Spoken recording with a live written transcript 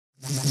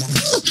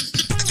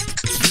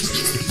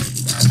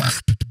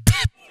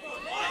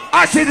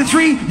I say the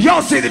 3,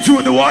 y'all say the 2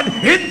 and the 1.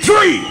 In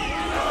 3.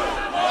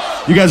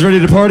 You guys ready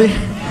to party?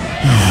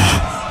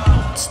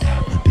 Don't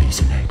stop the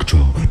bass electro.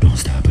 Don't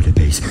stop the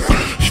bass.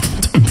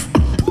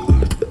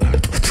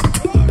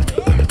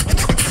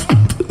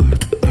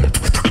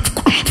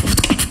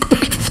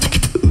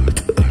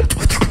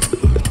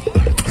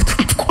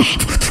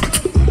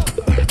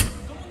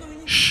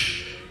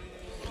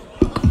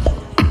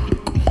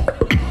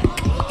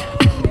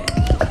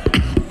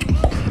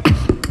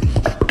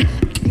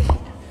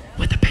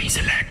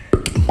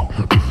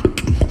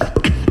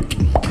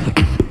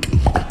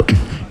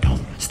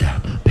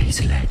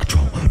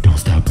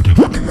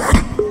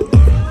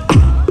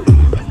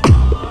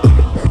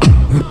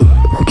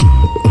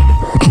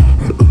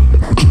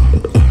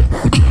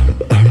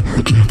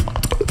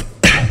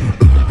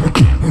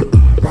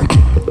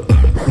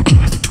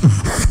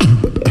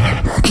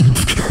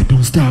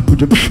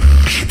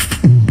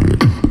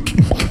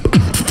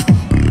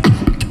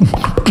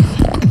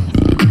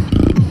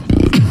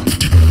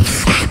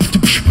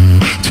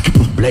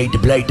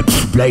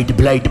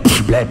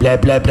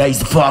 Blade, blaze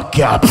the fuck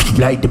up.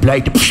 Blade,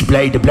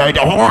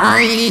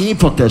 oh,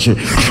 fuck that shit.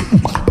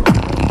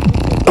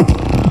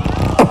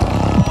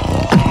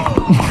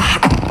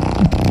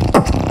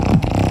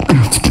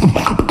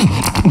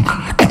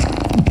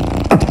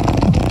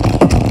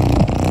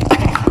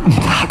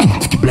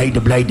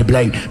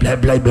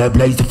 Blade,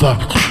 blaze the fuck.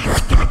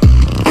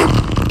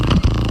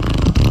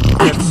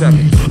 10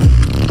 seconds.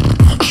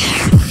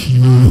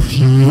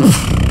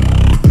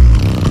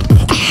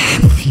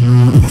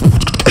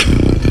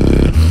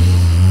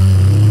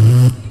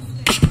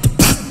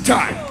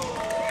 Time.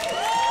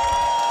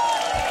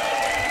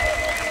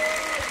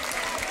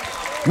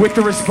 With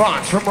the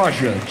response from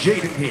Russia,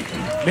 Jayton,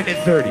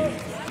 minute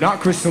 30. Not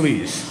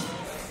Crystalise.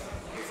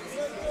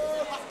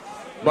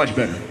 Much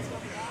better.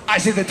 I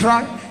say the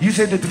try, you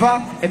say the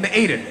dva, and the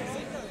Aiden.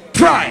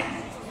 Try!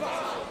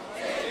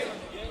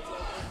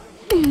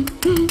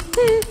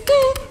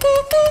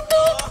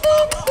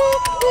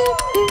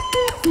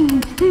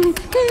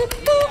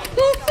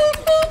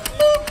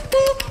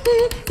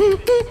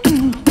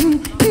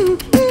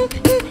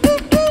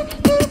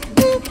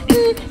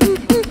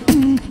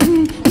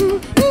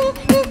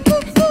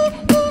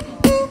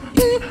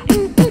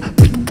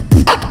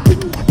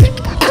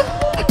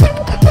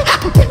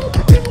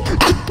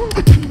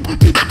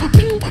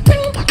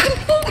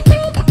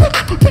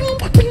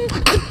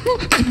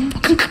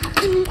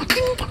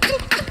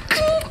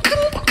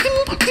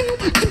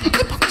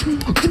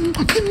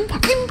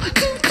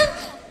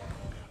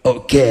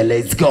 Okay,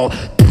 let's go.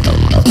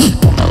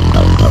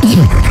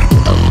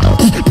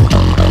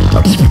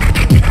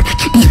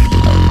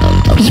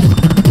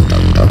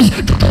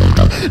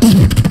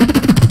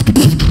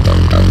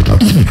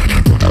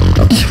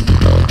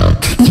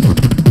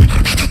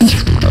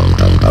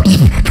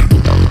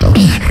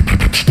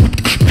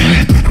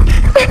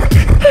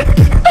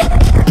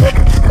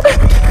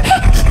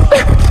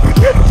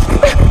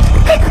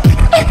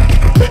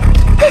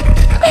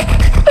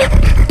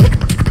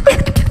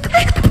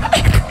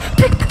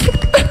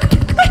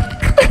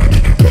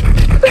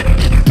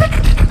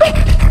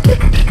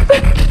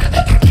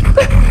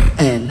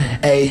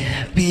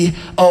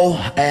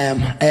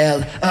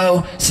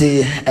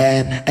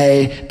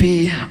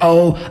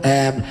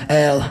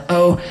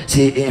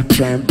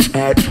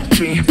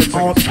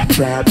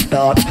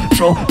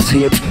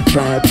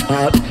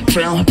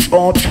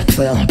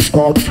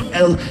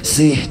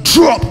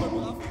 Drop!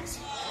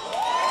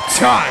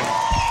 Time!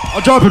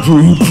 I'll drop it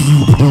for you.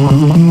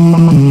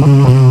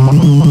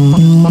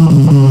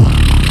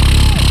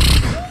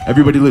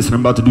 Everybody listen, I'm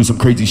about to do some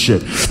crazy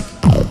shit.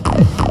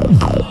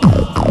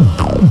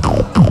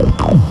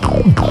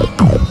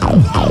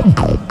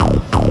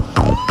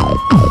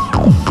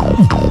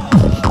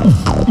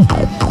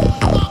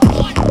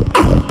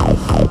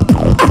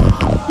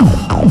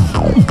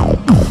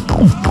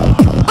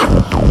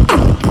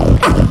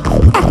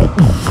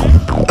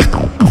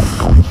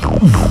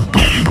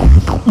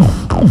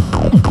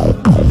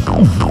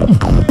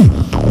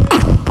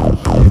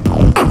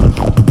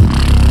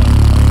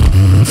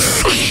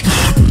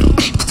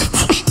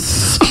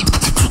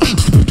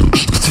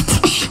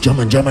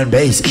 Drum and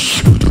bass.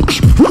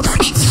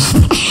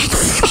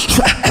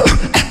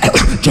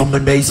 Drum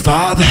and bass,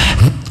 father.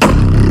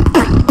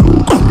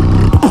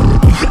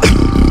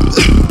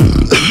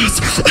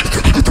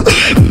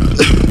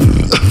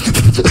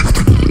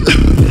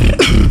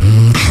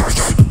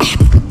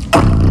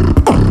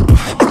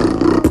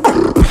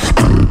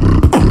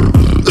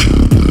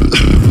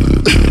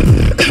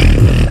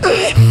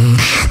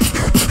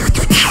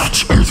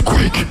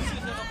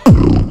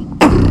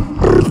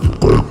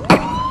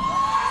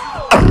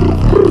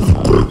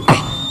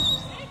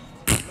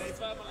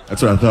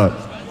 That's what I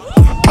thought.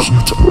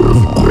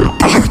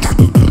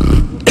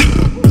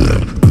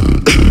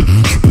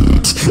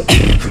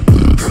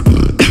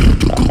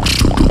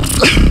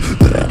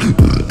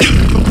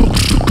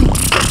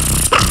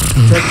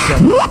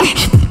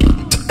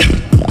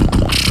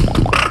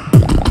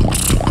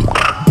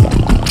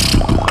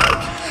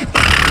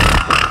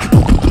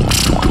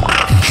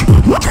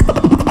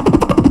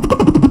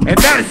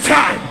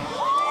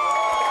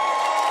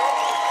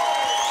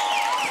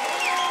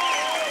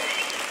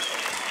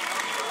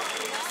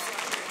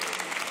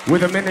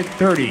 with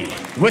 1:30.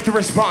 With the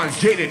response,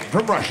 Jayton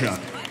from Russia.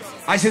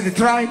 I say the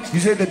try, you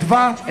say the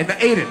dva, and the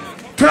Aiden.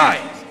 Try!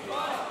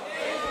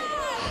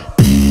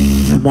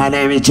 My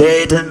name is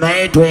Jayton,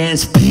 my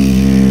twins.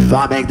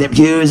 I make the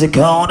music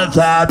on the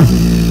fly.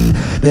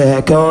 The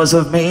echoes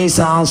of me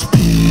sounds.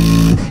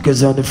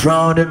 Cause on the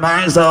front of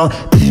my soul.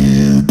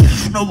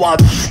 No one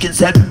can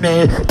stop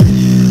me.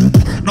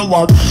 No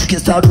one can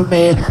stop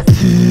me.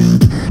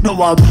 No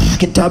one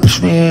can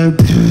touch me.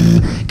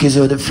 Cause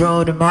on the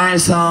front of my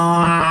soul.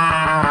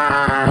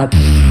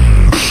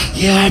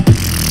 Yeah.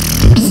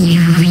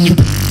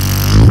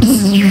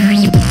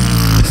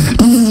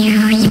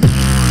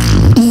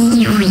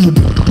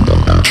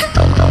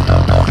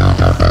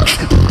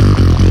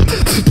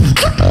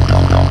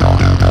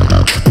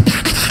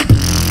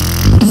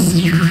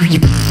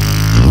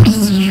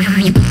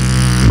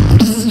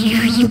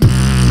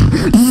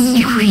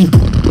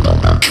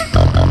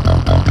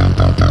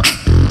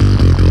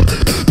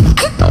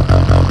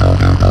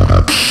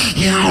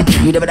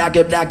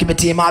 Give me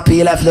tea, my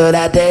peel, I flow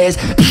like this.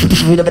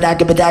 Give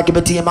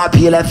me tea, my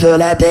peel, I flow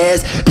like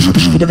this.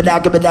 Give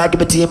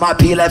me tea, my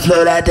peel, I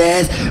flow like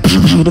this.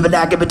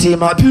 Give me tea,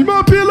 my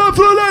peel, I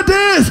flow like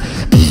this.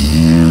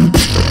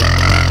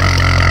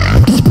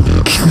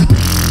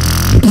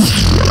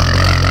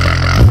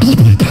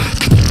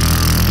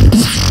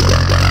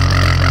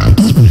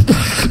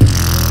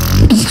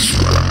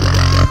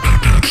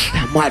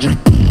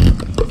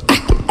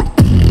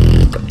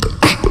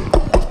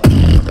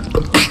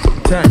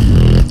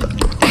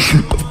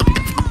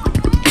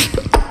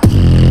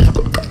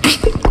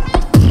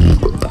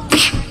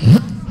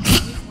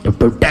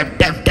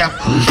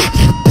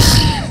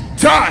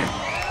 Time!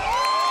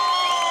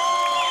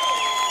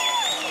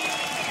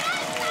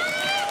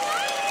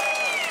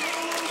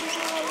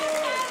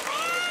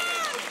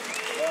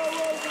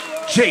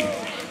 Jayton,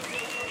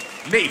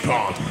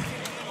 NaPoM,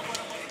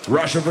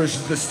 Russia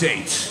versus the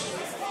States.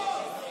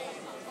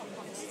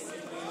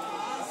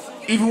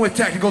 Even with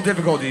technical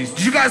difficulties.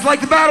 Did you guys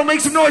like the battle? Make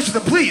some noise for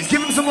them, please. Give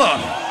them some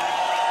love.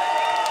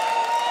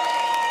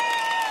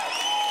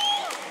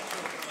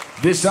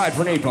 This side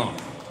for NaPoM.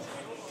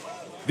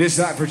 This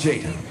side for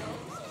Jayton.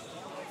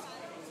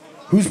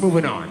 Who's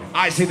moving on?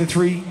 I say the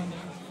 3.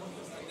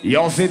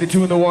 Y'all say the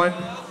 2 and the 1.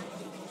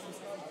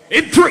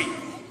 In 3.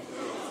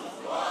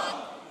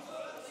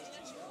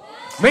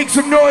 Make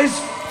some noise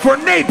for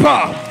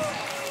NaPoM.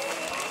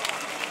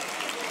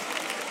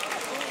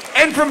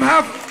 And from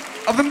half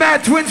of the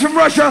Mad Twins from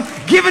Russia,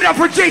 give it up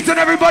for Jayton,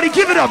 everybody.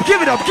 Give it up,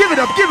 give it up, give it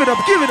up, give it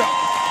up, give it up.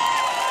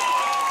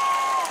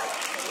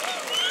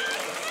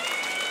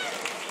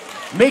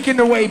 Making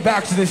their way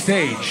back to the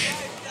stage.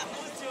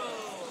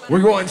 We're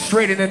going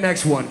straight in the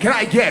next one. Can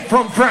I get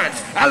from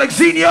France,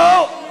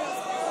 Alexinho?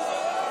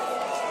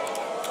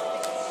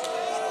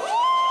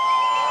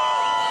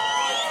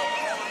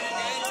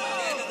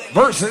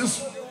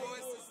 Versus